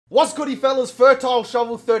What's goody fellas, Fertile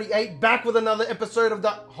Shovel 38 back with another episode of the...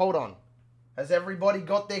 Hold on. Has everybody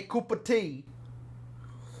got their cup of tea?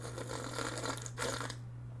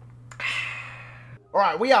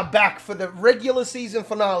 Alright, we are back for the regular season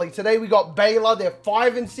finale. Today we got Baylor, they're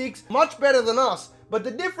 5-6, much better than us. But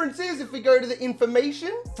the difference is, if we go to the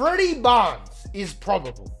information, Freddie Barnes is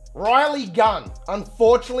probable. Riley Gunn,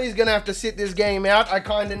 unfortunately, is going to have to sit this game out. I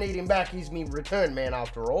kind of need him back. He's me return man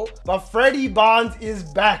after all. But Freddie Barnes is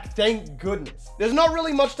back, thank goodness. There's not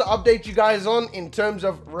really much to update you guys on in terms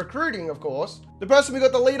of recruiting, of course. The person we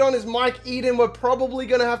got the lead on is Mike Eden. We're probably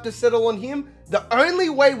going to have to settle on him. The only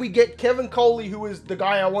way we get Kevin Coley, who is the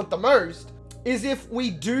guy I want the most, is if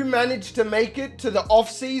we do manage to make it to the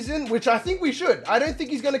off season, which I think we should. I don't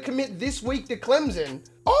think he's going to commit this week to Clemson.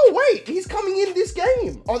 Oh, wait, he's coming in this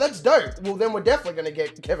game. Oh, that's dope. Well, then we're definitely going to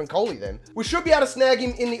get Kevin Coley then. We should be able to snag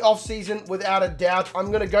him in the off season without a doubt.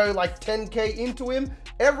 I'm going to go like 10K into him.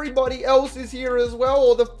 Everybody else is here as well,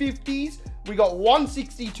 or the 50s. We got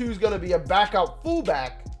 162 is going to be a backup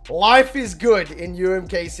fullback. Life is good in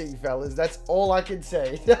UMKC, fellas. That's all I can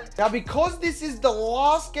say. Now, because this is the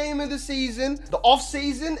last game of the season, the off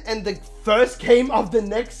season, and the first game of the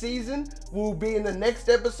next season will be in the next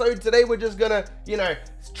episode. Today, we're just gonna,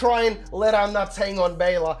 try and let our nuts hang on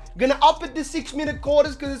Baylor. Gonna up it to 6-minute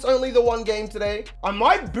quarters because it's only the one game today. I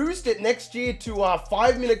might boost it next year to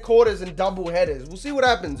 5-minute quarters and double headers. We'll see what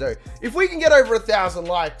happens though. If we can get over 1,000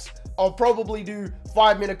 likes, I'll probably do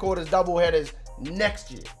 5-minute quarters, double headers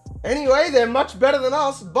next year. Anyway, they're much better than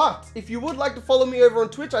us, but if you would like to follow me over on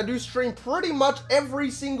Twitch, I do stream pretty much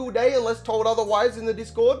every single day unless told otherwise in the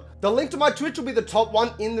Discord. The link to my Twitch will be the top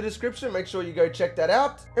one in the description. Make sure you go check that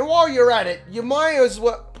out. And while you're at it, you might as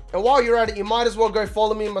well go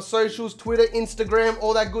follow me on my socials, Twitter, Instagram,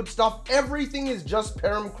 all that good stuff. Everything is just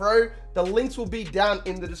PerramCrowe. The links will be down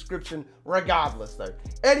in the description regardless though.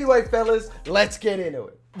 Anyway, fellas, let's get into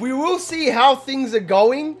it. We will see how things are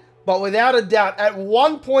going. But without a doubt, at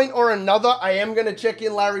one point or another, I am going to check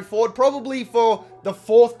in Larry Ford, probably for the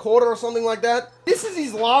 4th quarter or something like that. This is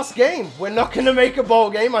his last game. We're not going to make a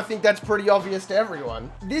bowl game. I think that's pretty obvious to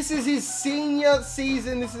everyone. This is his senior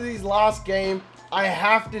season. This is his last game. I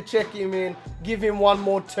have to check him in, give him one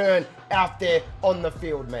more turn out there on the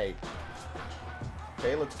field, mate.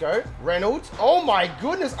 Okay, let's go. Reynolds. Oh my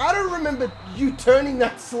goodness. I don't remember you turning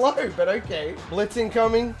that slow, but okay. Blitz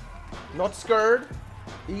incoming. Not scared.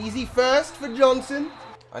 Easy first for Johnson.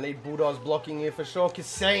 I need Bulldogs blocking here for sure.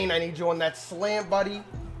 Kissane, I need you on that slant, buddy.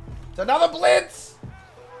 It's another blitz.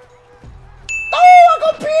 Oh, I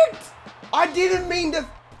got picked. I didn't mean to.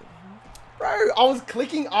 Bro, I was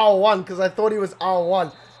clicking R1 because I thought he was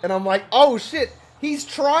R1. And I'm like, oh shit, he's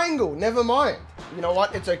triangle. Never mind. You know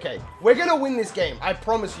what? It's okay. We're going to win this game. I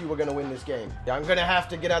promise you we're going to win this game. Yeah, I'm going to have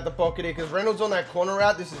to get out the pocket here because Reynolds on that corner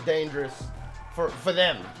route. This is dangerous. For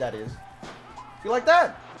them, that is. You like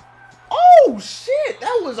that? Oh, shit.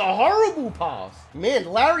 That was a horrible pass. Man,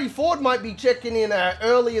 Larry Ford might be checking in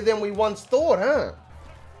earlier than we once thought, huh?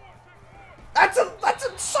 That's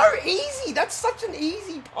so easy. That's such an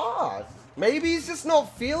easy pass. Maybe he's just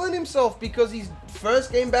not feeling himself because he's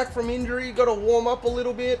first game back from injury. Got to warm up a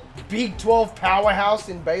little bit. Big 12 powerhouse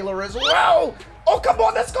in Baylor as well. Oh, come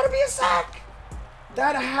on. That's got to be a sack.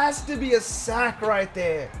 That has to be a sack right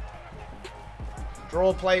there.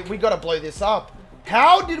 Draw play. We got to blow this up.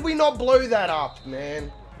 How did we not blow that up, man?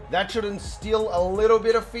 That should instill a little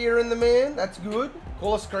bit of fear in the man. That's good.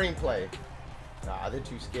 Call a screenplay. Nah, they're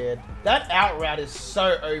too scared. That out route is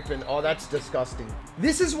so open. Oh, that's disgusting.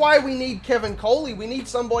 This is why we need Kevin Coley. We need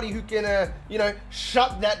somebody who can,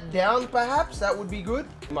 shut that down, perhaps. That would be good.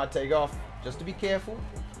 He might take off, just to be careful.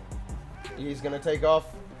 He's going to take off.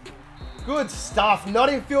 Good stuff. Not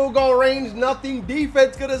in field goal range, nothing.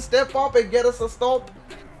 Defense gonna step up and get us a stop.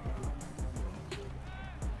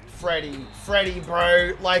 Freddie,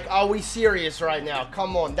 bro. Like, are we serious right now?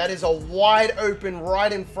 Come on. That is a wide open,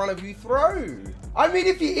 right in front of you throw. I mean,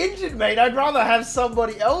 if you're injured, mate, I'd rather have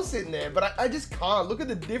somebody else in there. But I just can't. Look at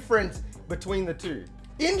the difference between the two.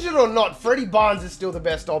 Injured or not, Freddie Barnes is still the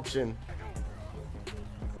best option.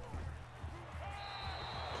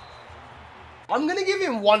 I'm going to give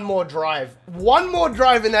him one more drive. One more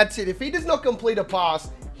drive and that's it. If he does not complete a pass,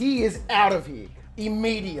 he is out of here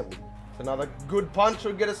immediately. Another good punch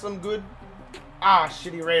will get us some good. Ah,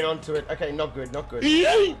 shit, he ran onto it. Okay, not good, not good.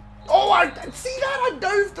 Oh, I see that? I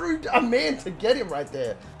dove through a man to get him right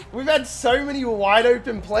there. We've had so many wide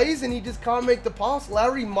open plays and he just can't make the pass.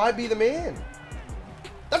 Larry might be the man.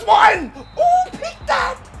 That's one. Oh, pick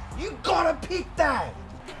that. You gotta pick that.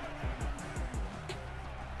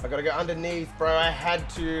 I gotta go underneath, bro. I had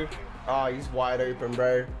to. Oh, he's wide open,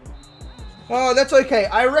 bro. Oh, that's okay.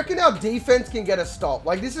 I reckon our defense can get a stop.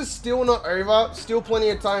 Like, this is still not over. Still plenty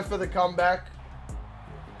of time for the comeback.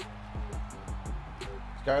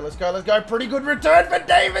 Let's go, let's go, let's go. Pretty good return for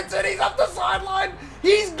Davidson. He's up the sideline.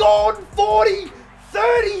 He's gone 40,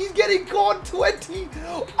 30. He's getting caught 20.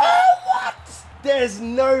 Oh, what? There's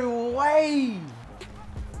no way.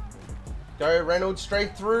 Go, Reynolds,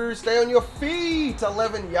 straight through. Stay on your feet.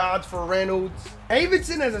 11 yards for Reynolds.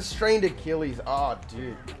 Davidson has a strained Achilles. Oh,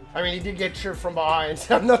 dude. I mean, he did get tripped from behind,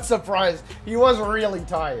 so I'm not surprised. He was really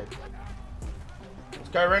tired. Let's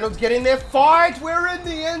go, Reynolds. Get in there. Fight. We're in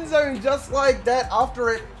the end zone just like that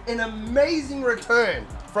after an amazing return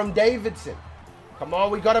from Davidson. Come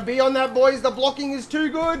on, we got to be on that, boys. The blocking is too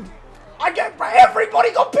good.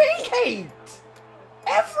 Everybody got pancaked.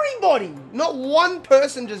 Everybody. Not one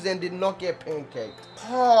person just then did not get pancaked.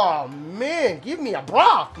 Oh, man. Give me a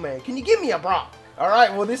block, man. Can you give me a block? All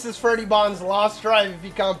right, well, this is Freddie Barnes' last drive if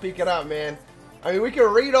you can't pick it up, man. I mean, we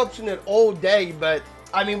can read option it all day, but,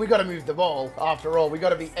 I mean, we got to move the ball. After all, we got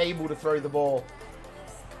to be able to throw the ball.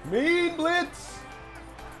 Mean blitz.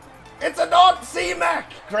 It's a dot,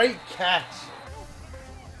 C-Mac. Great catch.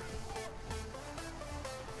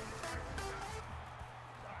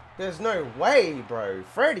 There's no way, bro.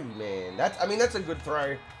 Freddie, man. I mean, that's a good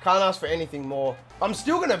throw. Can't ask for anything more. I'm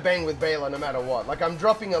still going to bang with Baylor no matter what. Like, I'm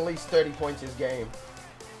dropping at least 30 points this game.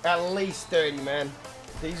 At least 30, man.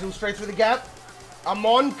 Diesel straight through the gap.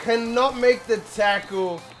 Amon cannot make the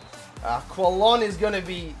tackle. Quilon is going to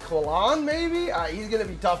be... Quilon, maybe? He's going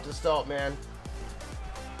to be tough to stop, man.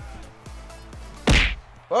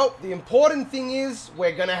 Well, the important thing is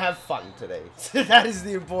we're going to have fun today. That is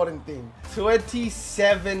the important thing.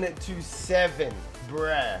 27-7.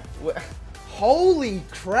 Bruh. Holy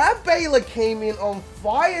crap, Baylor came in on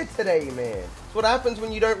fire today, man. That's what happens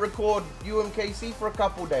when you don't record UMKC for a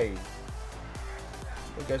couple days.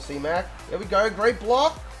 There we go, C-Mac. There we go. Great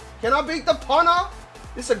block. Can I beat the punter?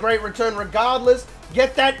 This is a great return regardless.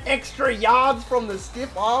 Get that extra yards from the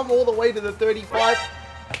stiff arm all the way to the 35.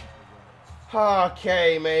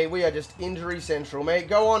 Okay, mate, we are just injury central, mate.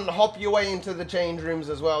 Go on, hop your way into the change rooms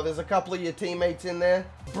as well. There's a couple of your teammates in there.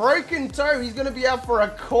 Broken toe, he's going to be out for a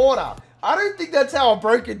quarter. I don't think that's how a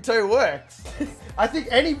broken toe works. I think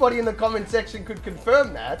anybody in the comment section could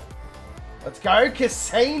confirm that. Let's go.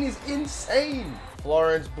 Kissane is insane.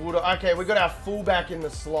 Florence, Buddha. Okay, we got our fullback in the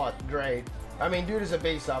slot. Great. I mean, dude is a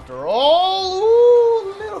beast after all.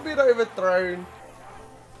 Ooh, a little bit overthrown.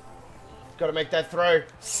 Got to make that throw.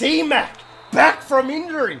 C-Mac. Back from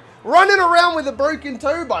injury. Running around with a broken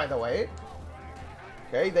toe, by the way.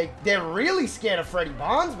 Okay, they're really scared of Freddie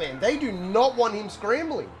Barnes, man. They do not want him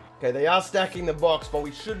scrambling. Okay, they are stacking the box, but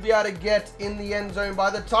we should be able to get in the end zone by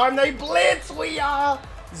the time they blitz. We are.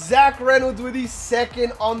 Zach Reynolds with his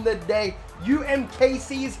second on the day.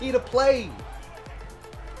 UMKC is here to play.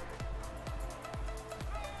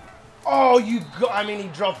 Oh, I mean, he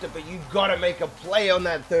dropped it, but you got to make a play on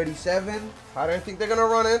that 37. I don't think they're going to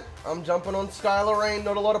run it. I'm jumping on Skylar Rain.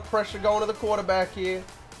 Not a lot of pressure going to the quarterback here.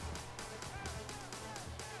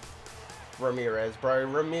 Ramirez, bro.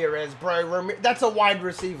 Ramirez, bro. That's a wide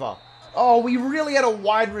receiver. Oh, we really had a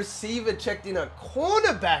wide receiver checked in a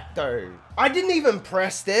cornerback, though. I didn't even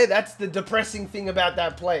press there. That's the depressing thing about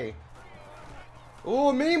that play.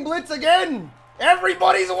 Oh, mean blitz again.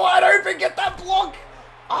 Everybody's wide open. Get that block.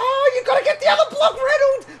 Oh, you gotta get the other block,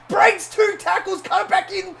 Reynolds. Breaks 2 tackles, cut it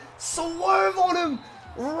back in, swerve on him.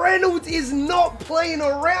 Reynolds is not playing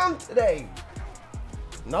around today.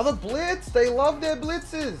 Another blitz. They love their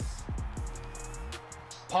blitzes.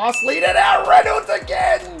 Pass lead it out. Reynolds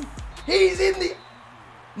again. He's in the...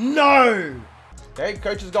 No. Okay,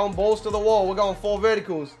 coach is going balls to the wall. We're going 4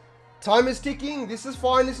 verticals. Time is ticking. This is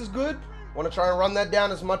fine. This is good. Want to try and run that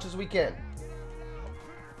down as much as we can.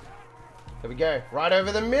 There we go. Right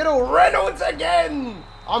over the middle. Reynolds again.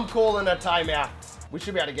 I'm calling a timeout. We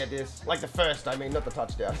should be able to get this. Like the first, I mean, not the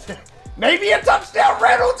touchdown. Maybe a touchdown.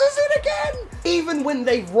 Reynolds is in again. Even when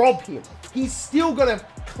they rob him, he's still going to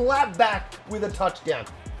clap back with a touchdown.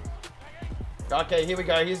 Okay, here we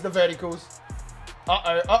go. Here's the verticals.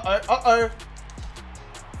 Uh-oh, uh-oh, uh-oh.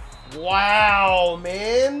 Wow,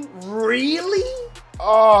 man. Really?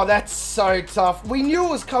 Oh, that's so tough. We knew it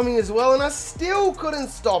was coming as well, and I still couldn't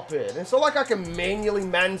stop it. It's not like I can manually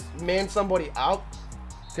man somebody up,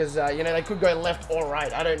 because, you know, they could go left or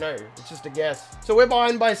right. I don't know. It's just a guess. So we're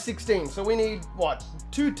behind by 16. So we need, what,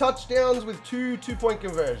 2 touchdowns with 2 two-point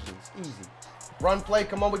conversions. Easy. Run play.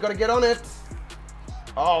 Come on, we got to get on it.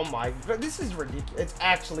 Oh, my God. This is ridiculous. It's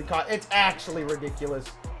actually ridiculous.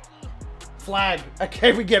 Flag.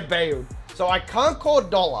 Okay, we get bailed. So I can't call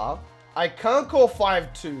dollar. I can't call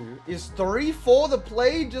 5-2. Is 3-4 the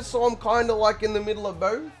play, just so I'm kind of like in the middle of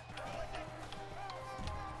both?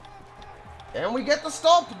 And we get the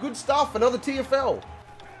stop. Good stuff. Another TFL.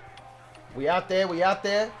 We out there. We out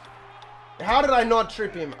there. How did I not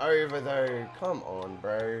trip him over, though? Come on,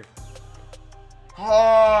 bro.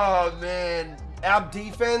 Oh, man. Our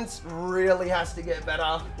defense really has to get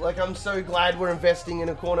better. Like, I'm so glad we're investing in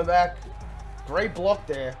a cornerback. Great block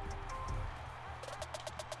there.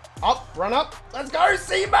 Up, run up. Let's go.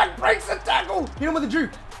 C-Mac breaks the tackle. Hit him with a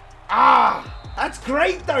juke. Ah, that's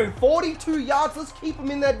great, though. 42 yards. Let's keep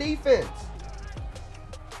him in that defense.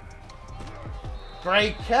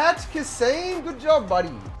 Great catch, Kissane. Good job,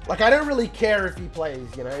 buddy. Like, I don't really care if he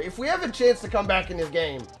plays, you know. If we have a chance to come back in this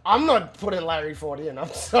game, I'm not putting Larry Ford in. I'm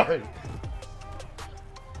sorry.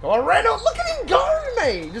 Come on, Reynolds. Look at him go,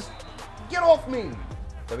 mate. Just get off me.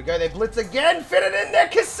 There we go. They blitz again. Fit it in there.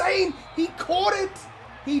 Kissane. He caught it.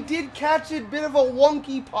 He did catch it. Bit of a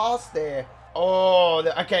wonky pass there. Oh,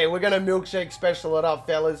 okay. We're going to milkshake special it up,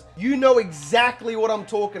 fellas. You know exactly what I'm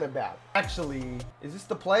talking about. Actually, is this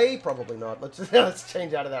the play? Probably not. Let's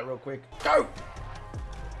change out of that real quick. Go.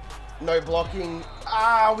 No blocking.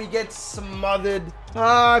 Ah, we get smothered.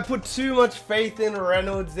 Ah, I put too much faith in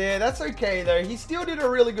Reynolds there. That's okay, though. He still did a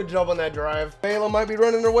really good job on that drive. Baylor might be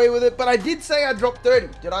running away with it, but I did say I dropped 30.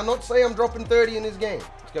 Did I not say I'm dropping 30 in this game?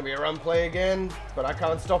 It's going to be a run play again, but I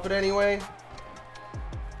can't stop it anyway.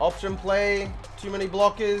 Option play. Too many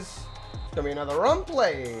blockers. It's going to be another run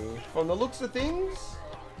play from the looks of things.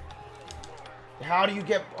 How do you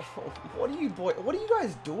get... What are you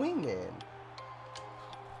guys doing, man?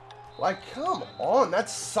 Like, come on.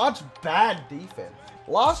 That's such bad defense.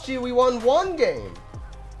 Last year, we won one game.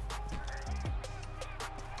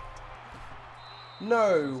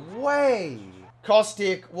 No way.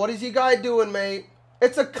 Caustic, what is your guy doing, mate?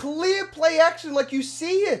 It's a clear play action like you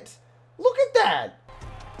see it. Look at that.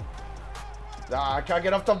 Ah, I can't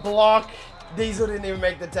get off the block. Diesel didn't even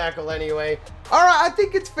make the tackle anyway. All right, I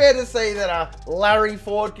think it's fair to say that Larry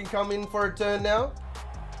Ford can come in for a turn now.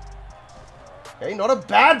 Okay, not a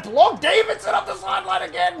bad block. Davidson up the sideline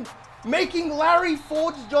again. Making Larry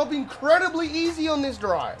Ford's job incredibly easy on this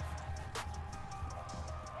drive.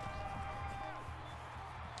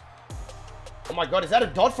 Oh my God, is that a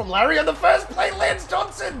dot from Larry on the first play? Lance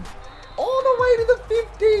Johnson all the way to the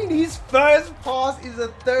 15. His first pass is a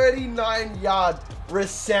 39-yard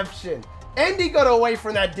reception. And he got away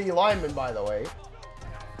from that D lineman, by the way.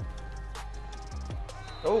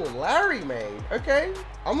 Oh, Larry made. Okay.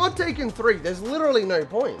 I'm not taking 3. There's literally no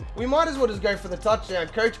point. We might as well just go for the touchdown.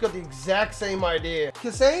 Coach got the exact same idea.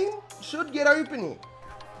 Kissane should get open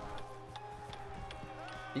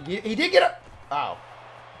here. He did get up. Oh.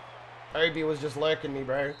 Obi was just lurking me,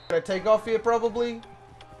 bro. Gonna take off here, probably.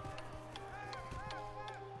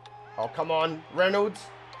 Oh, come on. Reynolds.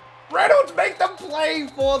 Reynolds, make the play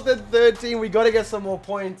for the 13. We got to get some more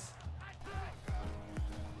points.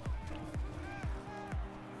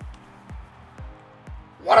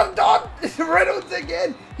 What a dot! Reynolds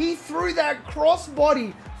again. He threw that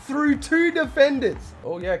crossbody through 2 defenders.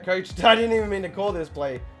 Oh, yeah, Coach. I didn't even mean to call this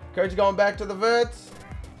play. Coach going back to the verts.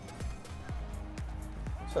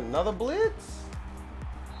 It's another blitz.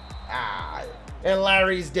 Ah, and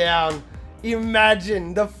Larry's down.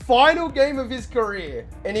 Imagine the final game of his career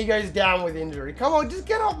and he goes down with injury. Come on, just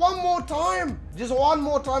get up one more time. Just one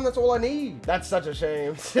more time, that's all I need. That's such a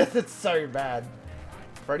shame. It's so bad.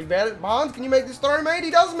 Freddie Barnes, can you make this throw, mate? He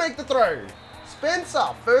does make the throw. Spencer,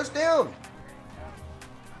 first down.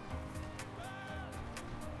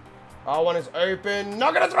 Oh, one is open.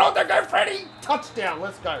 Not gonna throw it there, go Freddie. Touchdown,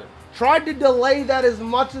 let's go. Tried to delay that as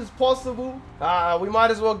much as possible. We might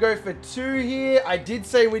as well go for 2 here. I did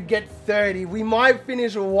say we'd get 30. We might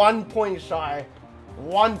finish 1 point shy.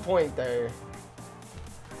 1 point though.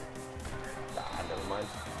 Ah, never mind.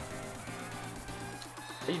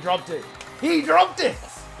 He dropped it. He dropped it.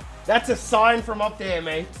 That's a sign from up there,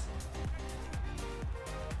 mate.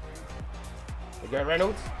 There you go,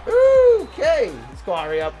 Reynolds. Ooh, okay. Let's go,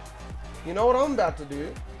 hurry up. You know what I'm about to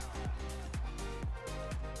do.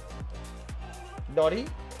 Dottie.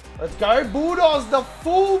 Let's go. Bulldogs, the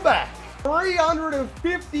fullback.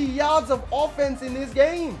 350 yards of offense in this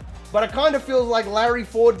game. But it kind of feels like Larry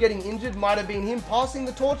Ford getting injured might have been him passing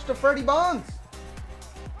the torch to Freddie Barnes.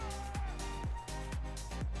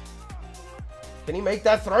 Can he make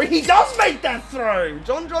that throw? He does make that throw.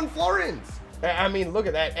 JonJon Florence. I mean, look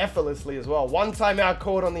at that. Effortlessly as well. 1 timeout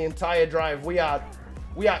called on the entire drive. We are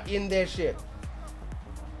in their shit.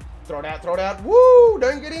 Throw it out. Throw it out. Woo!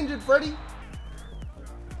 Don't get injured, Freddie.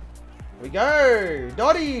 We go.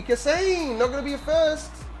 Dottie, Kissane, not going to be a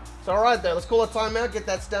first. It's all right, though. Let's call a timeout. Get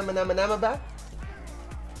that stamina back.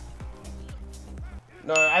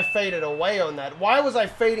 No, I faded away on that. Why was I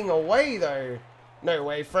fading away, though? No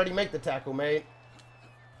way. Freddie, make the tackle, mate.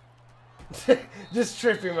 Just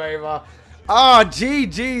trip him over. Oh,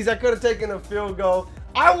 GG's. I could have taken a field goal.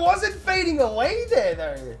 I wasn't fading away there,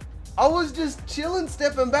 though. I was just chilling,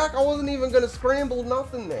 stepping back. I wasn't even going to scramble,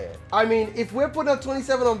 nothing there. I mean, if we're putting up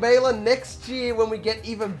 27 on Baylor, next year when we get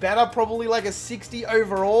even better, probably like a 60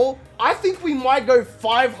 overall, I think we might go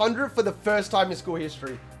 500 for the first time in school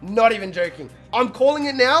history. Not even joking. I'm calling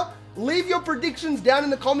it now. Leave your predictions down in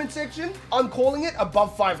the comment section. I'm calling it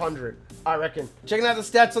above 500. I reckon. Checking out the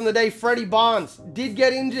stats on the day, Freddie Barnes did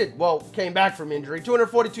get injured. Well, came back from injury.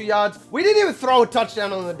 242 yards. We didn't even throw a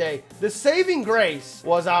touchdown on the day. The saving grace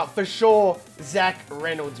was for sure Zach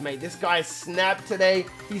Reynolds, mate. This guy snapped today.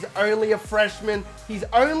 He's only a freshman. He's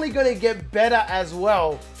only going to get better as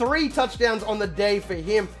well. 3 touchdowns on the day for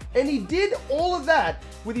him. And he did all of that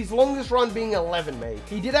with his longest run being 11, mate.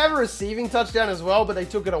 He did have a receiving touchdown as well, but they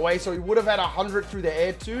took it away. So he would have had 100 through the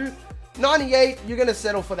air too. 98, you're going to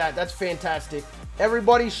settle for that. That's fantastic.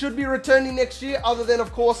 Everybody should be returning next year, other than,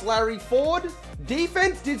 of course, Larry Ford.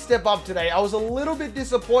 Defense did step up today. I was a little bit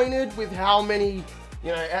disappointed with how many,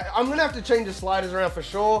 you know, I'm going to have to change the sliders around for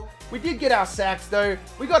sure. We did get our sacks, though.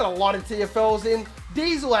 We got a lot of TFLs in.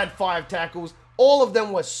 Diesel had 5 tackles. All of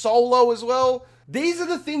them were solo as well. These are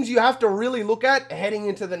the things you have to really look at heading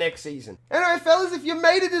into the next season. Anyway, fellas, if you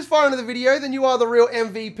made it this far into the video, then you are the real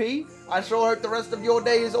MVP. I sure hope the rest of your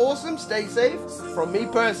day is awesome. Stay safe. From me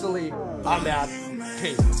personally, I'm out.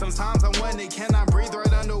 Peace. Sometimes I wonder, can I breathe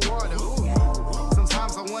right underwater?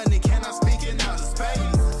 Sometimes I wonder, can I speak in outer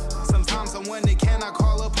space? Sometimes I wonder, can